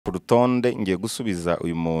ku rutonde ngiye gusubiza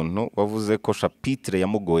uyu muntu wavuze ko chapitre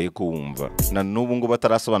yamugoye kuwumva na n'ubu ngo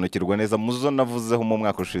batarasobanukirwa neza muzo navuzeho mu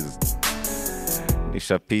mwaka ushize. Ni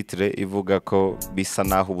chapitre ivuga ko bisa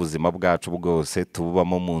naho ubuzima bwacu bwose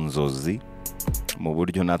tubamo mu nzozi mu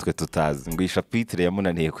buryo natwe tutazi. Ngo iyi chapitre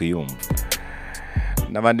yamunaniye kuyumva.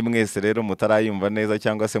 N'abandi mwese rero mutarayumva neza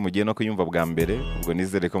cyangwa se mugiye no kuyumva bwa mbere, ubwo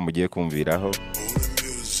nizere ko mugiye kumviraho.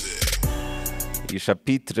 Iyi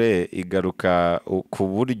chapitre igaruka ku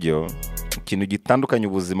buryo ikintu gitandukanye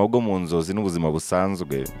ubuzima bwo mu nzozi n'ubuzima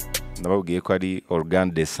busanzwe. Nababwiye ko ari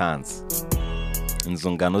organe de sens,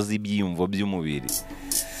 inzungano z'ibyiyumvo by'umubiri.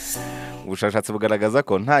 Ubushakashatsi bugaragaza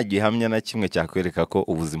ko nta gihamya na kimwe cyakwereka ko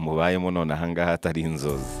ubuzima ubayemo none aha ngaha atari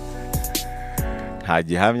inzozi. Nta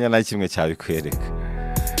gihamya na kimwe cyabikwereka,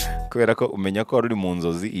 kubera ko umenya ko wari uri mu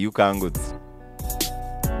nzozi iyo ukangutse.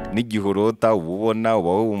 N'igihe urota uba ubona, uba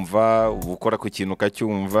wumva, uba ukora ku kintu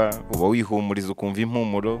ukacyumva, uba wihumuriza ukumva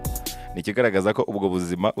impumuro. Ni ikigaragaza ko ubwo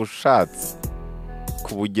buzima ushatse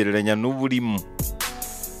kubugereranya n'uburimo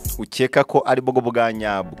ukeka ko ari bwo bwa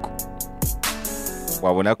nyabwo,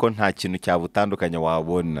 wabona ko nta kintu cyabutandukanye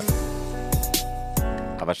wabona.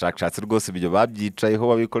 Abashakashatsi rwose ibyo babyicayeho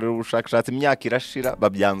babikorera ubushakashatsi, imyaka irashira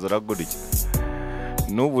babyanzura gutyo.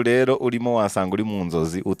 N'ubu rero urimo wasanga uri mu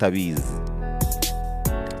nzozi utabizi,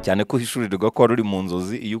 cyane ko uhishurirwa ko wari uri mu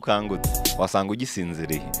nzozi iyo ukangutse wasanga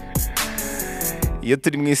ugisinziriye. Iyo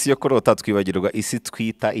turi mu isi yo kurota twibagirwa isi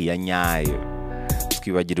twita iya nyayo,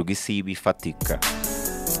 twibagirwa isi y'ibifatika.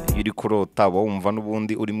 Iyo uri kurota uba wumva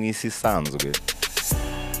n'ubundi uri mu isi isanzwe,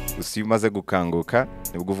 gusa iyo umaze gukanguka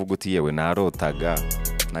nibwo uvuga uti yewe narotaga,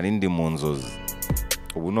 narindi mu nzozi,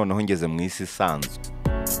 ubu noneho ngeze mu isi isanzwe.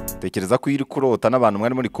 Tekereza ko iyo uri kurota n'abantu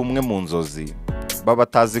mwari muri kumwe mu nzozi baba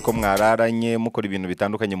batazi ko mwararanye mukora ibintu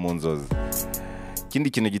bitandukanye mu nzozi. Ikindi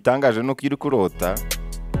kintu gitangaje nuko iyo uri kurota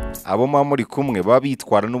abo muba muri kumwe baba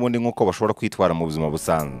bitwara n'ubundi nk'uko bashobora kwitwara mu buzima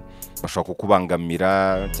busanzwe. Bashobora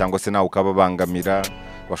kukubangamira cyangwa se nawe ukababangamira,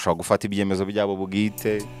 bashobora gufata ibyemezo byabo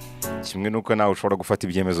bwite kimwe nuko nawe ushobora gufata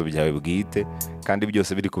ibyemezo byawe bwite, kandi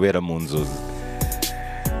byose biri kubera mu nzozi.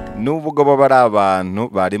 Nubwo baba ari abantu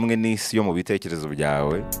baremwe n'isi yo mu bitekerezo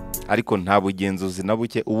byawe, ariko nta bugenzuzi na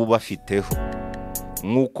buke uba ubafiteho,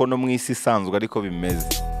 nk'uko no mu isi isanzwe ariko bimeze.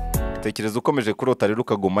 Tekereza ukomeje kurota rero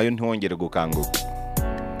ukagumayo ntiwongere gukanguka,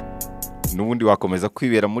 n'ubundi wakomeza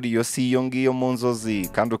kwibera muri iyo si iyo ngiyo mu nzozi,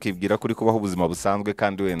 kandi ukibwira ko uri kubaho ubuzima busanzwe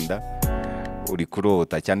kandi wenda uri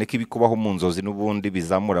kurota. Cyane ko ibikubaho mu nzozi n'ubundi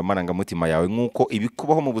bizamura amarangamutima yawe nk'uko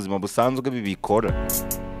ibikubaho mu buzima busanzwe bibikora.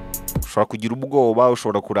 Ushobora kugira ubwoba,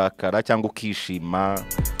 ushobora kurakara cyangwa ukishima,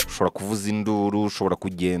 ushobora kuvuza induru, ushobora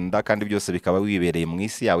kugenda, kandi byose bikaba wibereye mu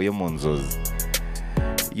isi yawe yo mu nzozi.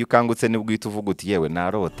 Iyo ukangutse nibwo uhita uvuga uti yewe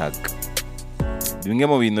narotaga. Bimwe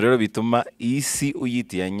mu bintu rero bituma isi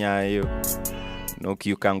uyita iya nyayo nuko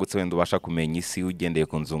iyo ukangutse wenda ubasha kumenya isi ugendeye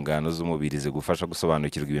ku nzungano z'umubiri zigufasha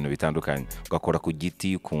gusobanukirwa ibintu bitandukanye. Ugakora ku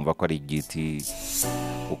giti ukumva ko ari igiti,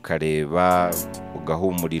 ukareba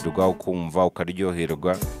ugahumurirwa, ukumva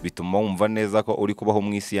ukaryoherwa, bituma wumva neza ko uri kubaho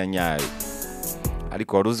mu isi ya nyayo.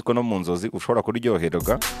 Ariko wari uzi ko no mu nzozi ushobora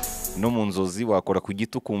kuryoherwa, no mu nzozi wakora ku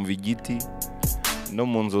giti ukumva igiti, no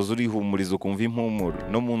mu nzozi urihumuriza ukumva impumuro,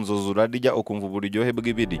 no mu nzozi urarya ukumva uburyohe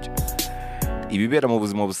bw'ibiryo. Ibibera mu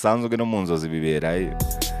buzima busanzwe no mu nzozi biberayo.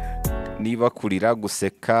 Niba kurira,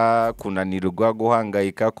 guseka, kunanirwa,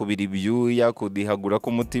 guhangayika, kubira ibyuya, kudihagura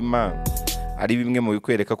k'umutima ari bimwe mu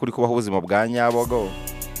bikwereka ko uri kubaho ubuzima bwa nyabogo,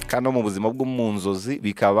 kandi no mu buzima bwo mu nzozi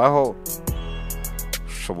bikabaho.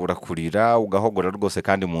 Ushobora kurira ugahogora rwose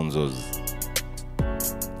kandi mu nzozi,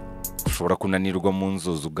 ushobora kunanirwa mu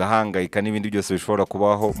nzozi ugahangayika, n'ibindi byose bishobora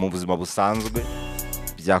kubaho mu buzima busanzwe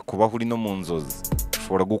byakubaho uri no mu nzozi.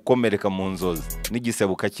 Ushobora gukomereka mu nzozi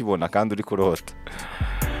n'igisebe ukakibona kandi uri kurota.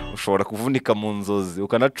 Ushobora kuvunika mu nzozi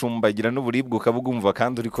ukanacumbagira n'uburibwe ukabwumva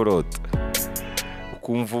kandi uri kurota,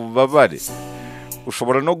 ukumva ububabare.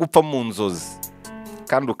 Ushobora no gupfa mu nzozi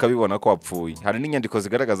kandi ukabibona ko wapfuye. Hari n'inyandiko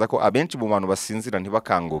zigaragaza ko abenshi mu bantu basinzira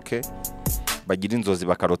ntibakanguke bagira inzozi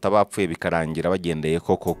bakarota bapfuye bikarangira bagendeye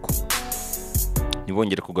koko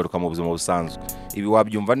ntibongere kugaruka mu buzima busanzwe. Ibi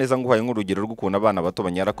wabyumva neza nguhaye nk'urugero rw'ukuntu abana bato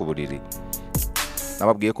banyara ku buriri.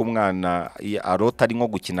 Nababwiye ko umwana arota ari nko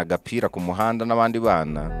gukina agapira ku muhanda n'abandi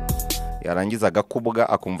bana, yarangiza agakubwa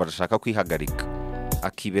akumva arashaka kwihagarika,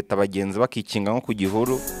 akibeta bagenzi bakikinga nko ku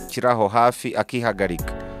gihuru kiri aho hafi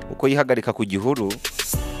akihagarika. Uko yihagarika ku gihuru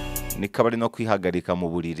niko aba ari no kwihagarika mu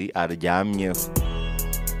buriri aryamyeho.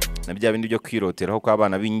 Na bya bindi byo kwiroteraho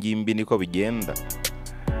kw'abana b'ingimbi niko bigenda.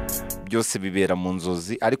 Byose bibera mu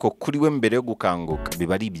nzozi, ariko kuri we mbere yo gukanguka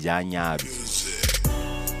biba ari ibya nyabyo.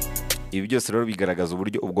 Ibi byose rero bigaragaza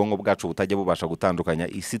uburyo ubwonko bwacu butajya bubasha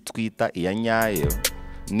gutandukanya isi twita iya nyayo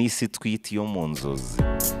n'isi twite yo mu nzozi.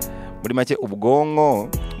 Muri make ubwonko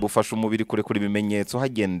bufasha umubiri kurekura ibimenyetso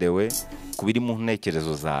hagendewe ku biri mu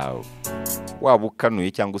ntekerezo zawe, waba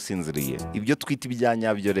ukanuye cyangwa usinziriye. Ibyo twita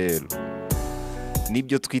ibyanyabyo rero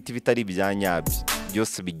n'ibyo twita ibitari ibyanyabyo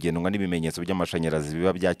byose bigenwa n'ibimenyetso by'amashanyarazi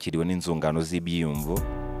biba byakiriwe n'inzungano z'ibyiyumvo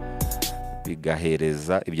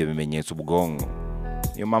bigahereza ibyo bimenyetso ubwonko.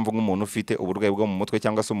 Niyo mpamvu nk'umuntu ufite uburwayi bwo mu mutwe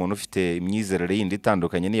cyangwa se umuntu ufite imyizerere yindi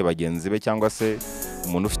itandukanye n'iya bagenzi be, cyangwa se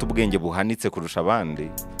umuntu ufite ubwenge buhanitse kurusha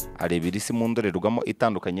abandi, arebera isi mu ndorerwamo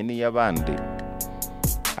itandukanye n'iy'abandi,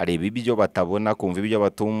 areba ibyo batabona, kumva ibyo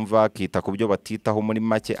batumva, akita ku byo batitaho. Muri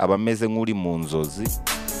make aba ameze nk'uri mu nzozi,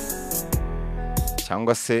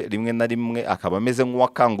 cyangwa se rimwe na rimwe akaba ameze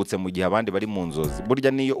nk'uwakangutse mu gihe abandi bari mu nzozi.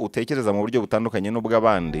 Burya niyo utekereza mu buryo butandukanye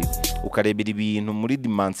n'ubw'abandi, ukarebera ibintu muri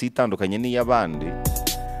dimansi itandukanye n'iy'abandi,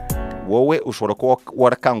 wowe ushobora kuba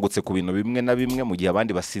warakangutse ku bintu bimwe na bimwe mu gihe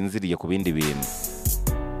abandi basinziriye ku bindi bintu.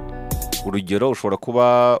 Urugero, ushobora kuba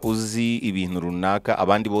uzi ibintu runaka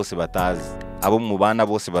abandi bose batazi, abo mu bana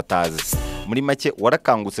bose batazi. Muri make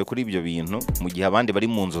warakangutse kuri ibyo bintu mu gihe abandi bari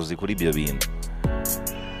mu nzozi kuri ibyo bintu.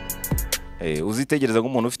 Uzitegereza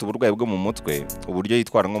nk'umuntu ufite uburwayi bwo mu mutwe, uburyo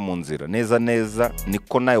yitwara nko mu nzira, neza neza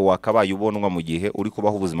niko nawe wakabaye ubonwa mu gihe uri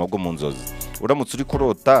kubaho ubuzima bwo mu nzozi. Uramutse uri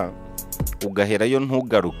kurota ugaherayo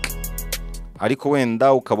ntugaruke, ariko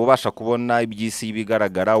wenda ukaba ubasha kubona iby'isi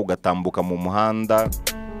bigaragara, ugatambuka mu muhanda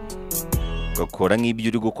ugakora nk'ibyo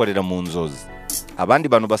uri gukorera mu nzozi. Abandi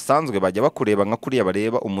bantu basanzwe bajya bakureba nka kuriya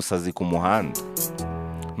bareba umusazi ku muhanda.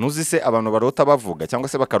 Ntuzi se abantu barota bavuga cyangwa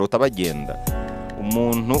se bakarota bagenda?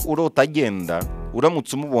 Umuntu urota agenda,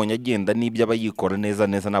 uramutse umubonye agenda n'ibyo aba yikora neza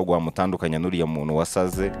neza ntabwo wamutandukanya n'uriya muntu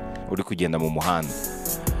wasaze uri kugenda mu muhanda.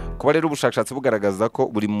 Kuba rero ubushakashatsi bugaragaza ko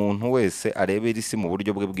buri muntu wese arebera isi mu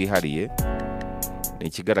buryo bwe bwihariye, ni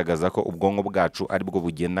ikigaragaza ko ubwonko bwacu ari bwo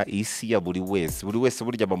bugena isi ya buri wese. Buri wese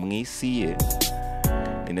burya aba mu isi ye.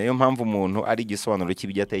 Ni nayo mpamvu umuntu ari igisobanuro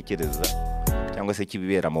cy'ibyo atekereza cyangwa se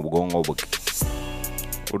kibibera mu bwonko bwe.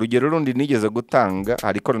 Urugero rundi nigeze gutanga,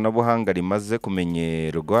 hari ikoranabuhanga rimaze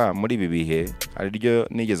kumenyerwa muri ibi bihe, ari ryo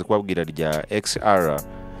nigeze kubabwira rya XR,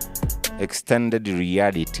 Extended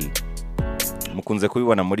Reality. Mukunze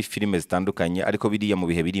kubibona muri filime zitandukanye, ariko biriya mu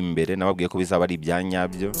bihe biri imbere nababwiye ko bizaba ari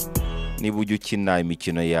ibyanyabyo. Niba ujya ukina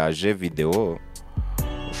imikino ya jeu video,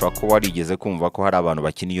 ushobora kuba warigeze kumva ko hari abantu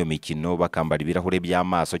bakina iyo mikino bakambara ibirahure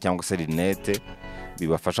by'amaso cyangwa se rinete,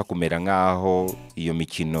 bibafasha kumera nk'aho iyo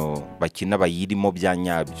mikino bakina bayirimo bya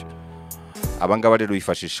nyabyo. Abangaba rero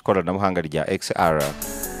bifashisha ikoranabuhanga rya XR,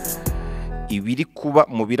 ibiri kuba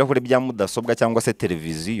mu birahure bya mudasobwa cyangwa se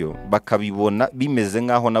televiziyo bakabibona bimeze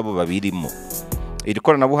nk'aho nabo babirimo. Iri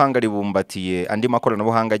koranabuhanga ribumbatiye andi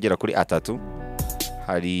makoranabuhanga agera kuri 3.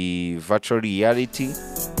 Hari virtual reality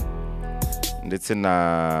ndetse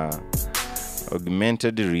na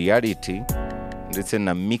augmented reality ndetse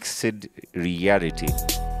na mixed reality.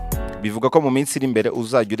 Bivuga ko mu minsi iri imbere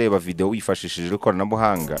uzajya ureba video wifashishije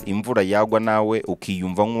ikoranabuhanga, imvura yagwa nawe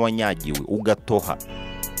ukiyumva nk'uwanyagiwe,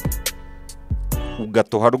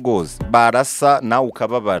 ugatoha rwose, barasa nawe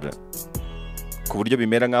ukababara, ku buryo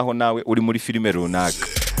bimera nk'aho nawe uri muri filime runaka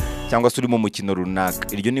cyangwa se uri mu mukino runaka.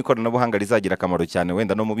 Iryo ni ikoranabuhanga rizagira akamaro cyane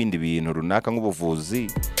wenda no mu bindi bintu runaka nk'ubuvuzi,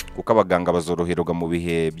 kuko abaganga bazoroherwa mu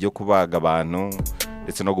bihe byo kubaga abantu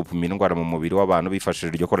ndetse no gupima indwara mu mubiri w'abantu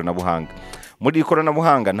bifashishije iryo koranabuhanga. Muri iri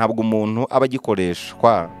koranabuhanga ntabwo umuntu aba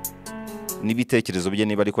agikoreshwa n'ibitekerezo bye,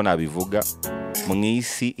 niba ariko nabivuga, mu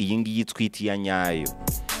isi iyi ngiyi twita iya nyayo.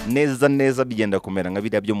 Neza neza bigenda kumera nka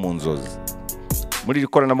biriya byo mu nzozi. Muri iri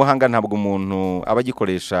koranabuhanga ntabwo umuntu aba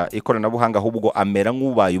agikoresha ikoranabuhanga, ahubwo amera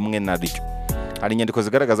nk'ubaye umwe naryo. Hari inyandiko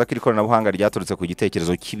zigaragaza ko iri koranabuhanga ryaturutse ku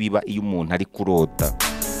gitekerezo kibiba iyo umuntu ari kurota.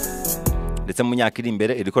 Ndetse mu myaka iri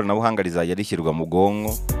imbere iri koranabuhanga rizajya rishyirwa mu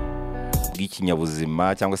bwonko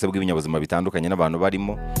bw'ikinyabuzima cyangwa se bw'ibinyabuzima bitandukanye n'abantu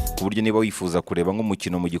barimo, ku buryo niba wifuza kureba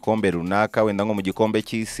nk'umukino mu gikombe runaka, wenda nko mu gikombe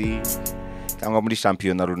cy'isi cyangwa muri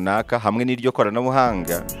shampiyona runaka, hamwe n'iryo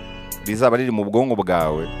koranabuhanga rizaba riri mu bwonko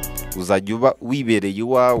bwawe, uzajya uba wibereye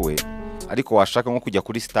iwawe, ariko washaka nko kujya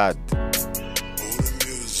kuri stade,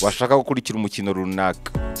 washaka gukurikira umukino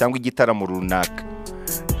runaka cyangwa igitaramo runaka,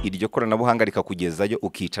 iryo koranabuhanga rikakugezayo,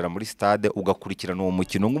 ukicara muri stade ugakurikirana uwo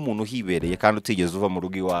mukino nk'umuntu uhibereye kandi utigeze uva mu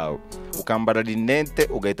rugo iwawe. Ukambara rinete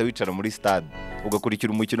ugahita wicara muri stade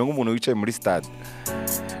ugakurikira umukino nk'umuntu wicaye muri stade.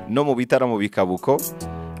 No mu bitaramo bikabuko,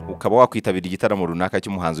 ukaba wakwitabira igitaramo runaka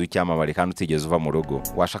cy'umuhanzi w'icyamamare kandi utigeze uva mu rugo.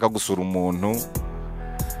 Washaka gusura umuntu,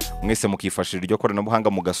 mwese mukifashishira iryo koranabuhanga,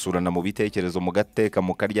 mugasurana mu bitekerezo, mugateka,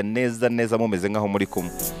 mukarya neza neza mumeze nk'aho muri kumwe,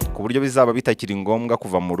 ku buryo bizaba bitakiri ngombwa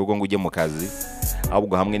kuva mu rugo ngo ujye mu kazi,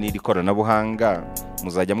 ahubwo hamwe n'iri koranabuhanga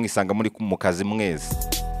muzajya mwisanga muri mu kazi mwese.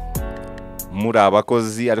 muri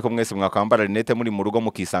abakozi ariko mwese mwakwambara rinete muri mu rugo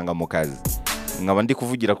mukisanga mu kazi, nkaba ndi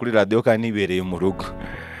kuvugira kuri radio kandi nibereye mu rugo.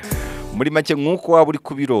 Muri make nk'uko waba uri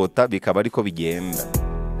kubirota bikaba ariko bigenda,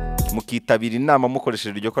 mukitabira inama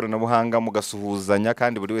mukoresheje iryo koranabuhanga, mugasuhuzanya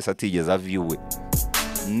kandi buri wese atigeze aviwe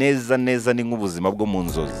neza neza. Ni nk'ubuzima bwo mu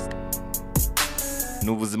nzozi, ni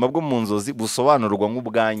ubuzima bwo mu nzozi busobanurwa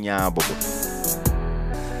nk'ubwa nyabwo.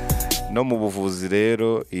 No mu buvuzi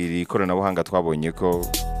rero iri koranabuhanga twabonye ko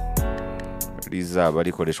rizaba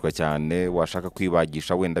rikoreshwa cyane, washaka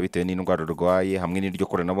kwibagisha wenda bitewe n'indwara urwaye, hamwe n'iryo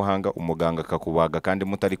koranabuhanga umuganga akakubaga kandi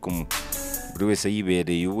mutari kumwe, buri wese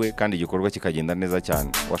yibereye iwe kandi igikorwa kikagenda neza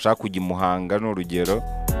cyane. Washaka kujya imuhanga n'urugero,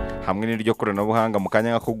 hamwe n'iryo koranabuhanga mu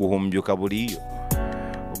kanya ko guhumbyuka buriyo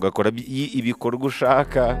ugakora ibikorwa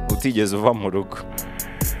ushaka utigeze uva mu rugo,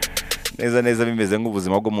 neza neza bimeze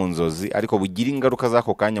nk'ubuzima bwo mu nzozi ariko bugira ingaruka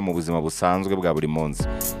z'ako kanya mu buzima busanzwe bwa buri munsi.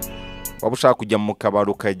 Waba ushaka kujya mu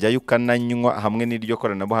kabari ukajyayo ukananywa hamwe n'iryo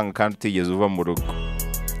koranabuhanga kandi utigeze uva mu rugo,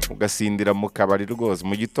 ugasindira mu kabari rwose,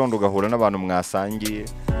 mu gitondo ugahura n'abantu mwasangiye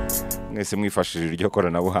mwese mwifashishije iryo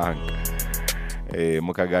koranabuhanga,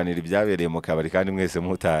 mukaganira ibyabereye mu kabari kandi mwese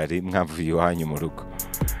mutari mwavuye iwanyu mu rugo.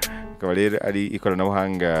 Akaba rero ari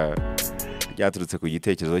ikoranabuhanga ryaturutse ku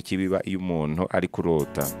gitekerezo cy'ibiba iyo umuntu ari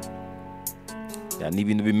kurota. Ni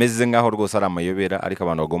ibintu bimeze nk'aho rwose ari amayobera ariko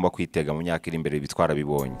abantu bagomba kwitega mu myaka iri imbere bitwara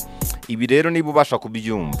bibonye. Ibi rero niba ubasha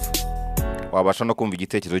kubyumva, wabasha no kumva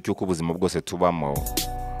igitekerezo cy'uko ubuzima bwose tubamo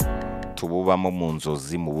mu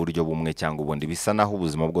nzozi mu buryo bumwe cyangwa ubundi, bisa naho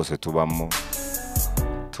ubuzima bwose tubamo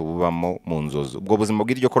mu nzozi. Ubwo buzima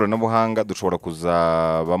bw'iryo koranabuhanga dushobora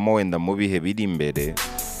kuzabamo wenda mu bihe biri imbere.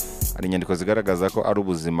 Hari inyandiko zigaragaza ko ari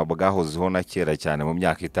ubuzima bwahozeho na kera cyane mu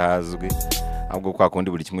myaka itazwi, ahubwo kwa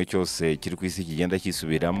kundi buri kimwe cyose kiri ku isi kigenda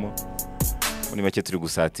kisubiramo. Muri make turi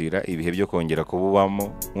gusatira ibihe byo kongera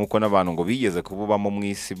kububamo, nk'uko n'abantu ngo bigeze kububamo mu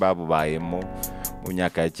isi babubayemo mu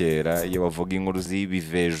myaka ya kera. Iyo bavuga inkuru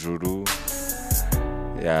z'ibivejuru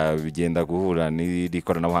bigenda guhura n'iri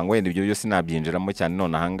koranabuhanga, wenda ibyo byose nabyinjiramo cyane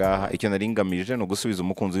none ahangaha. Icyo nari ngamije ni ugusubiza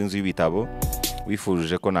umukunzi w'inzu y'ibitabo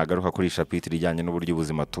wifuje ko nagaruka kuri shapitire ijyanye n'uburyo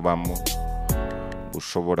ubuzima tubamo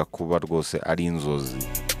bushobora kuba rwose ari inzozi,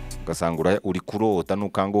 ugasanga uri kurota,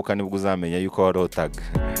 nukanguka nibwo uzamenya yuko warotaga.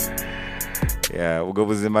 Ubwo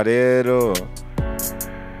buzima rero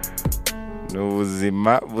ni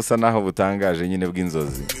ubuzima busa naho butangaje nyine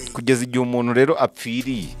bw'inzozi, kugeza igihe umuntu rero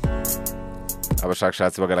apfiriye.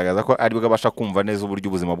 Abashakashatsi bagaragaza ko aribwo abasha kumva neza uburyo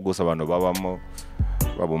ubuzima bwose abantu babamo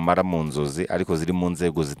babumara mu nzozi ariko ziri mu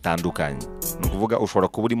nzego zitandukanye. Ni ukuvuga ushobora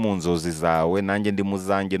kuba uri mu nzozi zawe, nanjye ndi mu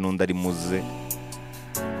zanjye, n'undi ari muze,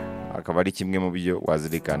 akaba ari kimwe mu byo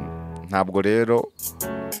wazirikana. Ntabwo rero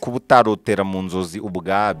kuba utarotera mu nzozi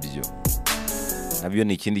ubwabyo nabyo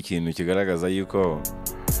ni ikindi kintu kigaragaza yuko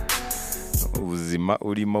ubuzima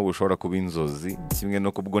urimo bushobora kuba inzozi, kimwe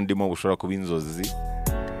no kubwo ndimo bushobora kuba inzozi,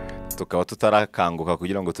 tukaba tutarakanguka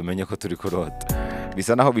kugira ngo tumenye ko turi kurota.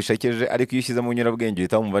 Bisa naho bishakeje ariko iyo ushyize mu nyurabwenge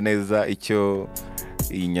uhita wumva neza icyo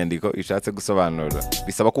iyi nyandiko ishatse gusobanura.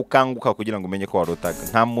 Bisaba ko ukanguka kugira ngo umenye ko warotaga.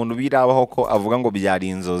 Nta muntu birabaho ko avuga ngo byari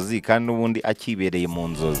inzozi kandi n'ubundi akibereye mu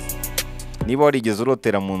nzozi. Niba warigeze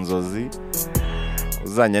urotera mu nzozi,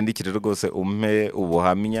 uzanyandikire rwose umpe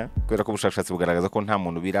ubuhamya, kubera ko ubushakashatsi bugaragaza ko nta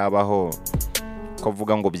muntu birabaho ko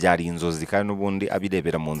avuga ngo byari inzozi kandi n'ubundi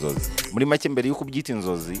abirebera mu nzozi. Muri make mbere y'uko ubyita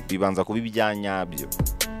inzozi bibanza kuba ibyanyabyo,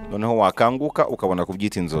 noneho wakanguka ukabona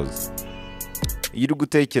kubyita inzozi. Iyo uri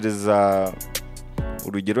gutekereza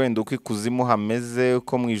urugero wenda uko ikuzimu hameze,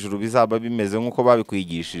 uko mu ijuru bizaba bimeze nk'uko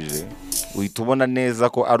babikwigishije, uhita ubona neza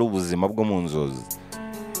ko ari ubuzima bwo mu nzozi.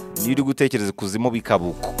 Iyo uri gutekereza ikuzimu bikaba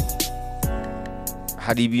uko,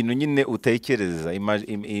 hari ibintu nyine utekereza,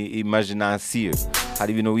 imagination,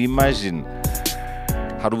 hari ibintu wimagine,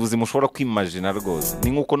 hari ubuzima ushobora kwimagina rwose.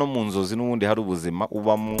 Ni nk'uko no mu nzozi n'ubundi hari ubuzima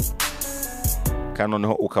ubamo kandi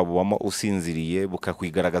noneho ukabubamo usinziriye,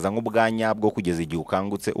 bukakwigaragaza nk'ubwa nyabwo kugeza igihe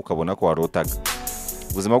ukangutse ukabona ko warotaga.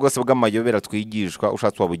 Ubuzima bwose bw'amayobera twigishwa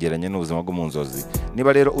ushatse wabugeranye n'ubuzima bwo mu nzozi.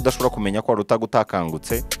 Niba rero udashobora kumenya ko warotaga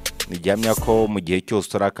utakangutse, ni gihamya ko mu gihe cyose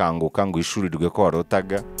utarakanguka ngo ishurirwe ko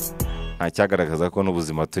warotaga, nta cyagaragaza ko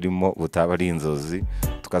n'ubuzima turimo butaba ari inzozi,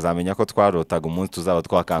 tukazamenya ko twarotaga umunsi tuzaba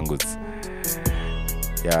twakangutse.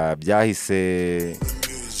 Byahise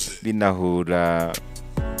binahura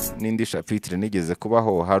n'indi shapitire nigeze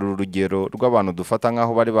kubaho. Hari urugero rw'abantu dufata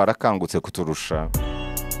nk'aho bari barakangutse kuturusha,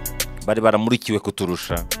 bari baramurikiwe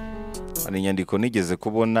kuturusha. Hari inyandiko nigeze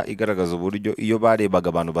kubona igaragaza uburyo iyo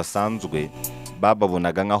barebaga abantu basanzwe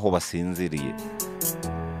bababonaga nk'aho basinziriye.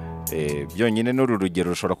 Byonyine n'uru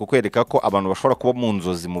rugero rushobora kukwereka ko abantu bashobora kuba mu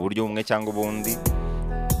nzozi mu buryo bumwe cyangwa ubundi,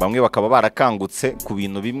 bamwe bakaba barakangutse ku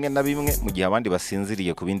bintu bimwe na bimwe mu gihe abandi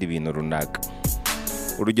basinziriye ku bindi bintu runaka.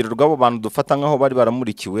 Urugero rw'abo bantu dufata nk'aho bari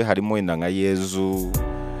baramurikiwe harimo wenda nka Yezu,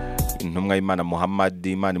 intumwa y'Imana Muhammad,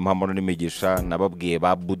 Imana Muhammad n'imigisha, nababwiye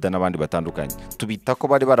ba Buda n'abandi batandukanye. Tubita ko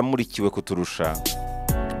bari baramurikiwe kuturusha,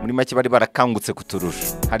 muri make bari barakangutse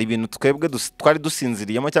kuturusha. Hari ibintu twebwe twari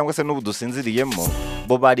dusinziriyemo cyangwa se n'ubu dusinziriyemo,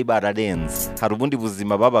 bo bari bararenze. Hari ubundi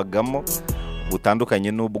buzima babagamo butandukanye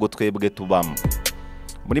n'ubwo twebwe tubamo.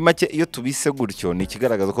 Muri make iyo tubise gutyo ni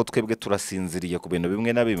ikigaragaza ko twebwe turasinziriye ku bintu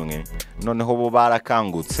bimwe na bimwe, noneho bo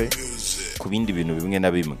barakangutse ku bindi bintu bimwe na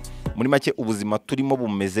bimwe. Muri make ubuzima turimo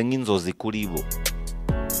bumeze nk'inzozi kuri bo.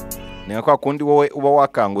 Ni nka kwa kundi wowe uba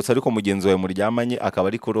wakangutse ariko mugenzi wawe muryamanye akaba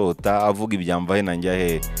ari kurota avuga ibyamva he na njya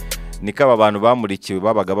he. Niko aba bantu bamurikiwe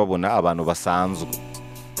babaga babona abantu basanzwe.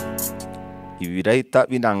 Ibi birahita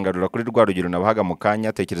binangarura kuri rwa rugero nabahaga mu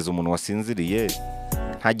kanya. Tekereza umuntu wasinziriye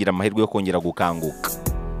ntagira amahirwe yo kongera gukanguka,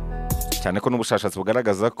 cyane ko n'ubushakashatsi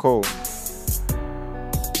bugaragaza ko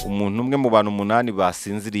umuntu umwe mu bantu 8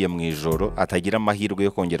 basinziriye mu ijoro atagira amahirwe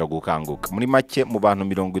yo kongera gukanguka. Muri make mu bantu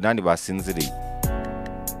 80 basinziriye,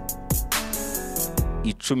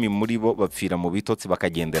 10 muri bo bapfira mu bitotsi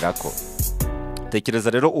bakagenderako.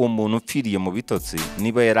 Tekereza rero uwo muntu upfiriye mu bitotsi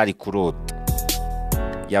niba yarari kurota,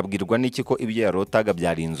 yabwirwa n'iki ko ibyo yarotaga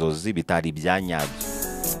byari inzozi bitari ibyanyabyo?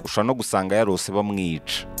 Ushobora no gusanga yarose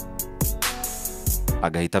bamwica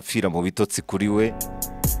agahita apfira mu bitotsi kuri we,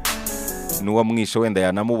 n'uwamwishe wenda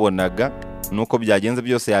yanamubonaga, nuko byagenze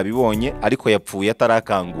byose yabibonye ariko yapfuye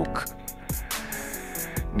atarakanguka.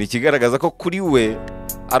 Ni ikigaragaza ko kuri we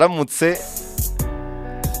aramutse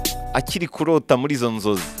akiri kurota muri izo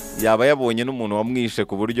nzozi yaba yabonye n'umuntu wamwishe,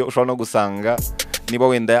 ku buryo ushobora no gusanga niba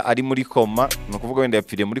wenda ari muri koma, ni ukuvuga wenda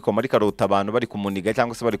yapfiriye muri koma ariko arota abantu bari kumuniga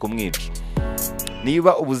cyangwa se bari kumwica.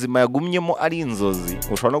 Niba ubuzima yagumyemo ari inzozi,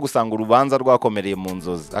 ushobora no gusanga urubanza rwakomereye mu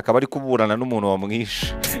nzozi, akaba ari kuburana n'umuntu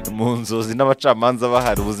wamwishe mu nzozi n'abacamanza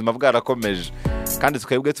bahari, ubuzima bwarakomeje, kandi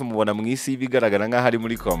twebwe tumubona mu isi bigaragara nk'aho ari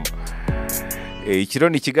muri koma. Ikiro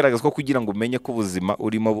ni ikigaragaza ko kugira ngo umenye ko ubuzima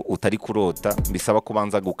urimo utari kurota, bisaba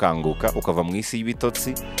kubanza gukanguka ukava mu isi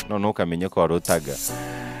y'ibitotsi, noneho ukamenya ko warotaga.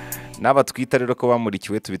 N'aba twita rero ko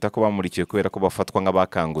bamurikiwe, tubita ko bamurikiwe kubera ko bafatwa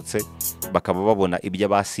nk'abakangutse, bakaba babona ibyo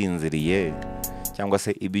basinziriye cyangwa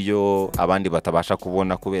se ibyo abandi batabasha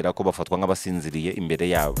kubona kubera ko bafatwa nk'abasinziriye imbere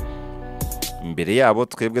yabo. Imbere yabo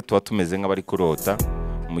twebwe tuba tumeze nk'abari kurota,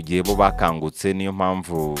 mu gihe bo bakangutse. Niyo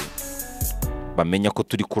mpamvu bamenya ko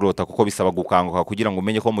turi kurota, kuko bisaba gukanguka kugira ngo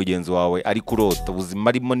umenye ko mugenzi wawe ari kurota. Ubuzima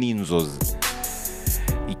arimo ni inzozi.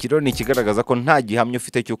 Ikiro ni ikigaragaza ko nta gihamya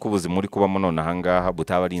ufite cy'uko ubuzima uri kubamo none ahangaha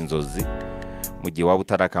butaba ari inzozi, mu gihe waba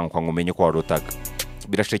utarakanguka ngo umenye ko warotaga.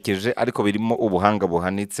 Birashekeje ariko birimo ubuhanga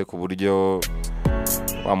buhanitse, ku buryo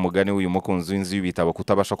wa mugani w'uyu mukunzi w'inzu y'ibitabo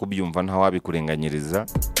kutabasha kubyumva nta wabikurenganyiriza.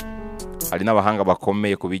 Hari n'abahanga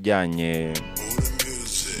bakomeye ku bijyanye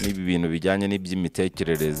n'ibi bintu bijyanye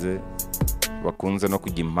n'iby'imitekerereze, bakunze no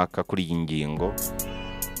kujya impaka kuri iyi ngingo,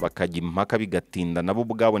 bakajya impaka bigatinda, nabo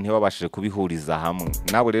ubwabo ntibabashije kubihuriza hamwe.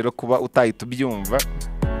 Nawe rero kuba utahita ubyumva,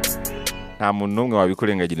 nta muntu n'umwe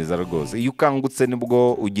wabikurenganyiriza rwose. Iyo ukangutse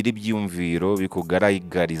nibwo ugira ibyumviro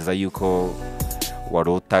bikugaragariza yuko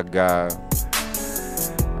warotaga,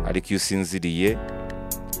 ariko iyo usinziriye,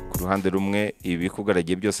 ku ruhande rumwe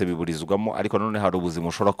ibikugaragiye byose biburizwamo, ariko none hari ubuzima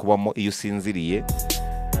ushobora kubamo iyo usinziriye,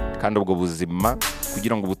 kandi ubwo buzima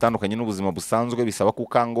kugira ngo butandukanye n'ubuzima busanzwe bisaba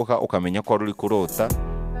kukanguka ukamenya ko wari uri kurota.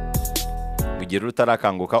 Mu gihe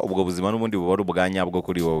utarakanguka, ubwo buzima n'ubundi buba ari ubwa nyabwo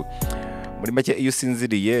kuri wowe. Muri make iyo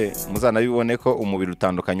usinziriye, muzanabibone ko umubiri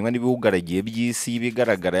utandukanywa n'ibiwugaragiye by'isi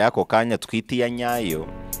bigaragara y'ako kanya twita iya nyayo,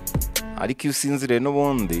 ariko iyo usinziriye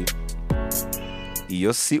n'ubundi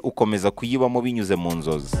iyo si ukomeza kuyibamo binyuze mu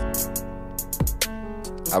nzozi.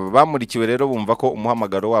 Aba bamurikiwe rero bumva ko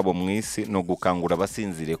umuhamagaro wabo mu isi ni ugukangura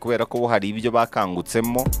abasinziriye, kubera ko bo hari ibyo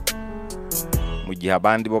bakangutsemo mu gihe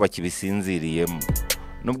abandi bo bakibisinziriyemo.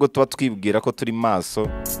 Nubwo tuba twibwira ko turi maso,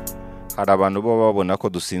 hari abantu bo babona ko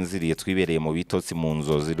dusinziriye twibereye mu bitotsi mu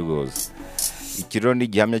nzozi rwose. Ikiro ni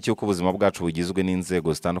igihamya cy'uko ubuzima bwacu bugizwe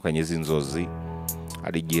n'inzego zitandukanye z'inzozi.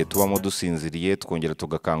 Hari igihe tubamo dusinziriye twongera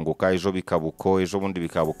tugakanguka, ejo bikabuko, ejo bundi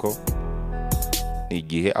bikabuko. Ni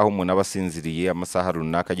igihe aho umuntu aba asinziriye amasaha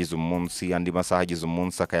runaka agize umunsi, andi masaha agize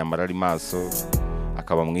umunsi akayamara ari maso,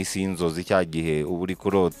 akaba mu isi y'inzozi. Cya gihe uba uri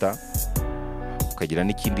kurota, ukagira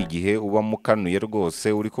n'ikindi gihe uba mukanuye rwose,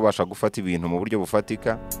 uri kubasha gufata ibintu mu buryo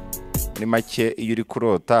bufatika. Muri make iyo uri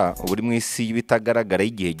kurota uba uri mu isi y'ibitagaragara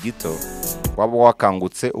y'igihe gito, waba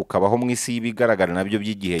wakangutse ukabaho mu isi y'ibigaragara nabyo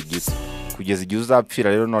by'igihe gito, kugeza igihe uzapfira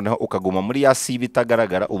rero noneho ukaguma muri ya si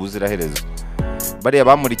y'ibitagaragara ubuziraherezo. Bariya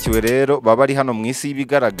bamurikiwe rero baba ari hano mu isi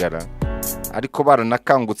y'ibigaragara, ariko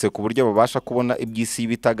baranakangutse ku buryo babasha kubona iby'isi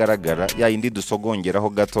bitagaragara, ya yindi dusogongeraho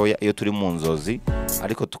gatoya iyo turi mu nzozi,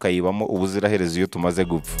 ariko tukayibamo ubuziraherezo iyo tumaze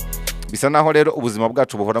gupfa. Bisa naho rero ubuzima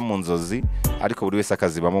bwacu buhora mu nzozi, ariko buri wese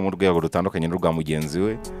akazibamo mu rwego rutandukanye n'urwa mugenzi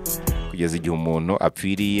we, kugeza igihe umuntu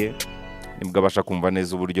apfiriye nibwo abasha kumva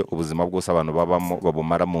neza uburyo ubuzima bwose abantu babamo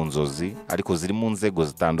babumara mu nzozi, ariko ziri mu nzego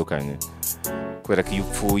zitandukanye. Kubera ko iyo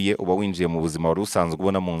upfuye uba winjiye mu buzima wari usanzwe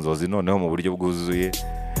ubona mu nzozi, noneho mu buryo bwuzuye,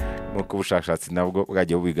 nk'uko ubushakashatsi nabwo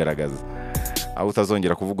bwagiye bubigaragaza, aho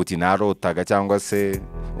utazongera kuvuga uti narotaga cyangwa se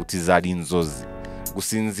uti zari inzozi.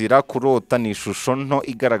 Gusinzira kurota ni ishusho nto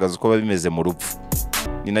igaragaza uko biba bimeze mu rupfu.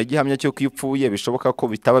 Ni na gihamya cyo ko iyo upfuye bishoboka ko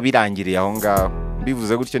bitaba birangiriye aho ngaho.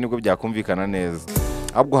 Bivuze gutyo nibwo byakumvikana neza,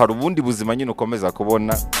 ahubwo hari ubundi buzima nyine ukomeza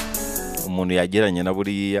kubona umuntu yageranye na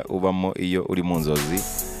buriya ubamo iyo uri mu nzozi,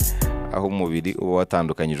 aho umubiri uba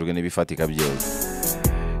watandukanyijwe n'ibifatika byose.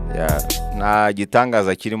 Nta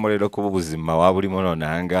gitangaza kirimo rero kuba ubuzima waba urimo none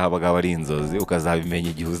aha ngaha bwaba ari inzozi, ukazabimenya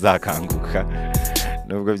igihe uzakanguka.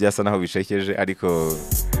 Nubwo byasa naho bishekeje, ariko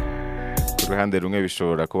ku ruhande rumwe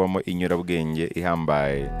bishobora kubamo inyurabwenge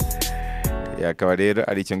ihambaye. Akaba rero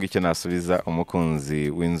ari icyo ngicyo nasubiza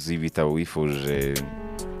umukunzi w'inzu y'ibitabo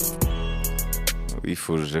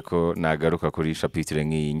wifuje ko nagaruka kuri chapitre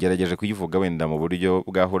nk'iyi. Ngerageje kuyivuga wenda mu buryo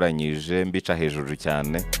bwahuranyije, mbica hejuru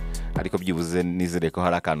cyane, ariko byibuze nizere ko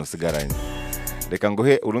hari akantu usigaranye. Reka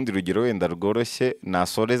nguhe urundi rugero wenda rworoshye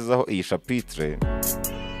nasorezaho iyi chapitre.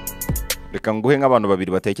 Reka nguhe nk'abantu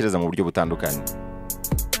babiri batekereza mu buryo butandukanye.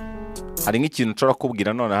 Hari nk'ikintu nshobora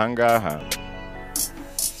kubwira none aha ngaha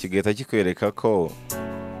kigahita kikwereka ko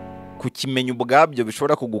kukimenya ubwabyo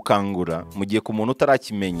bishobora kugukangura, mu gihe ku muntu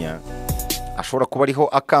utarakimenya ashobora kuba ariho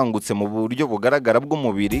akangutse mu buryo bugaragara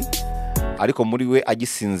bw'umubiri, ariko muri we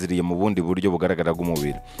agisinziriye mu bundi buryo bugaragara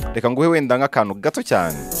bw'umubiri. Reka nguhe wenda nk'akantu gato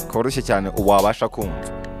cyane koroshye cyane wabasha kumva.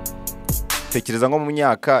 Tekereza nko mu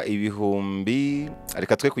myaka ibihumbi,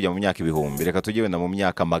 reka twe kujya mu myaka ibihumbi, reka tujye wenda mu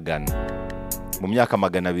myaka magana, mu myaka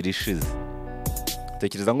 200 ishize.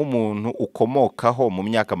 Tekereza nk'umuntu ukomokaho mu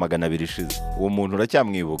myaka 200 ishize, uwo muntu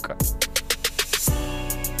uracyamwibuka?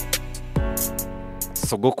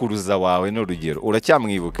 Sogokuruza wawe n'urugero,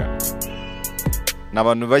 uracyamwibuka?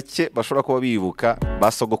 N'abantu bake bashobora kuba bibuka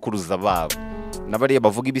basogokuruza babo, n'abariya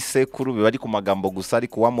bavuga ibisekuru biba ari ku magambo gusa,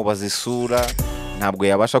 ariko wamubaza isura ntabwo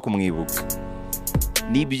yabasha kumwibuka.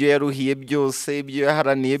 N'ibyo yaruhiye byose, ibyo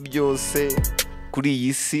yaharaniye byose kuri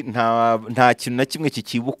iyi si, nta kintu na kimwe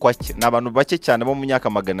kikibukwa cye. Ni abantu bake cyane bo mu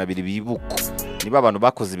myaka 200 bibukwa. Niba abantu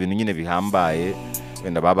bakoze ibintu nyine bihambaye,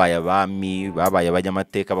 wenda babaye abami, babaye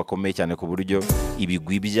abanyamateka bakomeye cyane ku buryo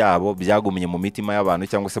ibigwi byabo byagumye mu mitima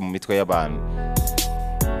y'abantu cyangwa se mu mitwe y'abantu.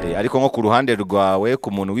 Ariko nko ku ruhande rwawe,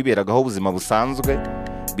 ku muntu wiberagaho ubuzima busanzwe,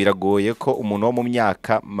 biragoye ko umuntu wo mu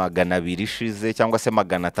myaka 200 ishize cyangwa se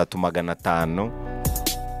 300, 500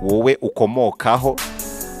 wowe ukomokaho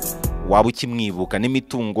waba ukimwibuka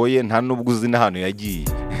n'imitungo ye, nta nubwo uzi n'ahantu yagiye.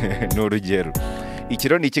 Ni urugero.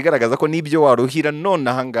 Ikiro ni ikigaragaza ko n'ibyo waruhira none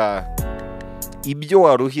aha ngaha, ibyo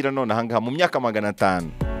waruhira none aha ngaha mu myaka 500,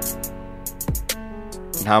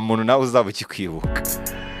 nta muntu nawe uzaba ukikwibuka.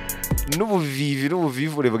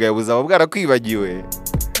 N'ubuvivure bwawe buzaba bwarakwibagiwe,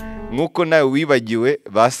 nk'uko nawe wibagiwe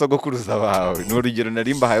basogokuruza bawe. Ni urugero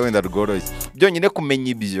nari mbahaye wenda rworoshye. Byonyine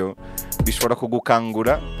kumenya ibyo bishobora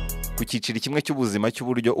kugukangura ku cyiciro kimwe cy'ubuzima,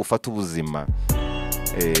 cy'uburyo ufata ubuzima.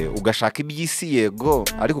 Ugashaka iby'isi yego,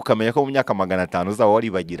 ariko ukamenya ko mu myaka 500 uzaba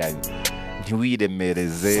waribagiranye.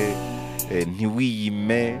 Ntiwiremereze,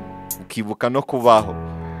 ntiwiyime, ukibuka no kubaho.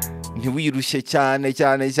 Ntiwirushye cyane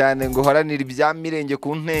cyane cyane ngo uharanire ibya mirenge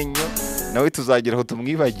ku ntenyo, nawe tuzageraho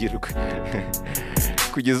tumwibagirwe.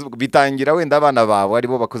 Kugeza bitangira wenda abana bawe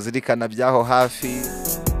aribo bakuzirikana byaho hafi.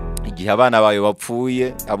 Igihe abana bawe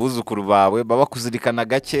bapfuye, abuzukuru bawe baba kuzirikana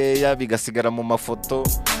gakeya, bigasigara mu mafoto.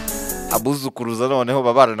 Abuzukuruza noneho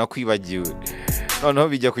baba baranakwibagiwe. Noneho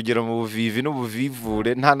bijya kugera mu buvivi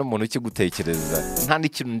n'ubuvivure, nta n'umuntu ukigutekereza, nta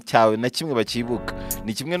n'ikintu cyawe na kimwe bakibuka.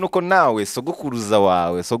 Ni kimwe nuko nawe sogokuruza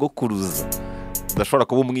wawe, sogokuruza udashobora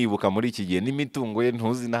kuba umwibuka muri iki gihe, n'imitungo ye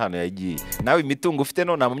ntuzi n'ahantu yagiye. Nawe imitungo ufite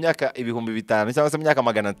none mu myaka 5,000 cyangwa se mu myaka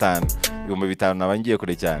 500, 5,000 nabangiye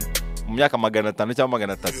kure cyane, mu myaka 500 cyangwa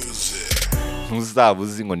 300, ntuzaba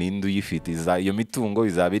uzi ngo ninde uyifite. Iyo mitungo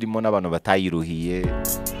izaba irimo n'abantu batayiruhiye,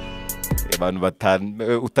 abantu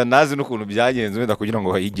utanazi n'ukuntu byagenze wenda kugira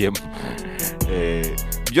ngo bayigemo.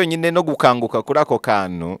 Byonyine no gukanguka kuri ako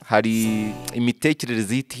kantu, hari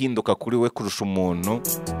imitekerereze ihita ihinduka kuri we kurusha umuntu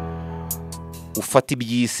ufata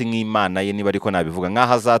iby'isi nk'imana ye, niba ariko nabivuga,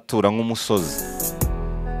 nk'aho azatura nk'umusozi.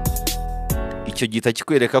 icyo gihita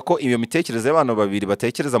kikwereka ko iyo mitekerereze y'abantu babiri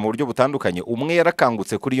batekereza mu buryo butandukanye, umwe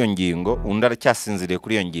yarakangutse kuri iyo ngingo, undi aracyasinziriye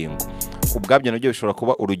kuri iyo ngingo. Ubwabyo nabyo bishobora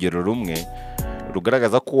kuba urugero rumwe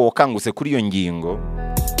rugaragaza ko uwo wakangutse kuri iyo ngingo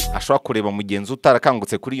ashobora kureba mugenzi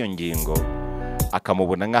utarakangutse kuri iyo ngingo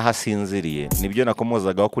akamubona nk'aho asinziriye. Nibyo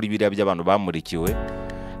nakomozagaho kuri biriya by'abantu bamurikiwe.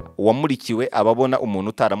 Uwamurikiwe aba abona umuntu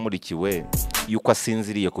utaramurikiwe yuko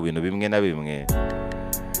asinziriye ku bintu bimwe na bimwe,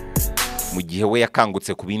 mu gihe we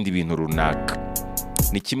yakangutse ku bindi bintu runaka.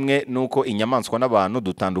 Ni kimwe nuko inyamaswa n'abantu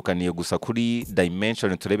dutandukaniye gusa kuri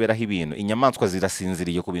dimension tureberaho ibintu. Inyamaswa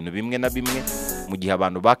zirasinziriye ku bintu bimwe na bimwe, mu gihe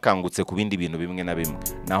abantu bakangutse ku bindi bintu bimwe na bimwe.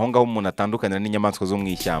 Naho ngaho umuntu atandukanira n'inyamaswa zo mu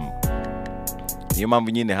ishyamba. Niyo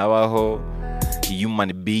mpamvu nyine habaho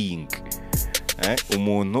human being.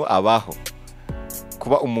 Umuntu abaho.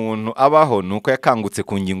 Kuba umuntu abaho nuko yakangutse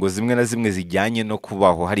ku ngingo zimwe na zimwe zijyanye no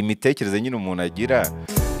kubaho. Hari imitekerereze nyine umuntu agira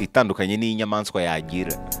itandukanye n'inyamaswa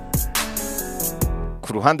yagira.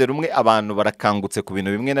 Ku ruhande rumwe abantu barakangutse ku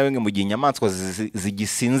bintu bimwe na bimwe, mu gihe inyamaswa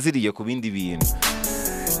zigisinziriye ku bindi bintu.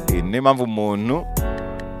 Niyo mpamvu umuntu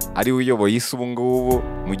ari we uyoboye isi ubu ngubu,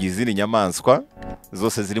 mu gihe izindi nyamaswa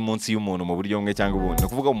zose ziri munsi y'umuntu mu buryo bumwe cyangwa ubundi. Ni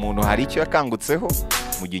ukuvuga umuntu hari icyo yakangutseho,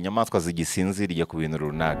 mu gihe inyamaswa zigisinziriye ku bintu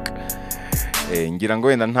runaka. Ngira ngo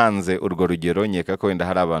wenda ntanze urwo rugero, nkeka ko wenda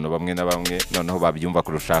hari abantu bamwe na bamwe noneho babyumva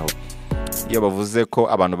kurushaho. Iyo bavuze ko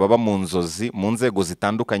abantu baba mu nzozi mu nzego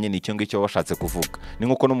zitandukanye, ni icyo ngicyo washatse kuvuga. Ni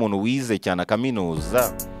nk'uko n'umuntu wize cyane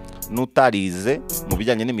akaminuza n'utarize mu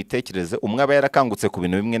bijyanye n'imitekerereze, umwe aba yarakangutse ku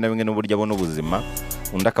bintu bimwe na bimwe n'uburyo abona ubuzima,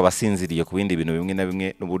 undi akaba asinziriye ku bindi bintu bimwe na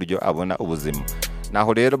bimwe n'uburyo abona ubuzima.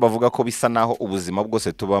 Naho rero bavuga ko bisa naho ubuzima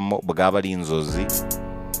bwose tubamo bwaba ari inzozi,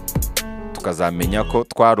 tukazamenya ko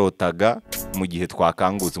twarotaga mu gihe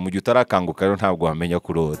twakangutse. Mu gihe utarakanguka rero ntabwo wamenya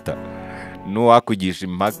kurota. N'uwakugisha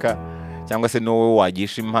impaka cyangwa se n'uwo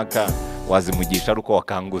wagisha impaka wazimugisha ari uko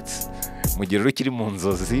wakangutse. Mu gihe rero ukiri mu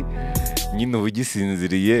nzozi nyine uba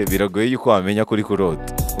ugisinziriye, biragoye yuko wamenya kuri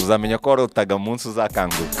kurota. Uzamenya ko warotaga munsi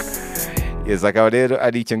uzakanguka. Yes, akaba rero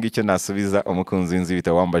ari icyo ngicyo nasubiza umukunzi w'inzu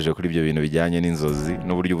bita wambaje kuri ibyo bintu bijyanye n'inzozi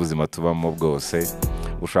n'uburyo ubuzima tubamo bwose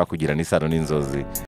bushobora kugira n'isano n'inzozi.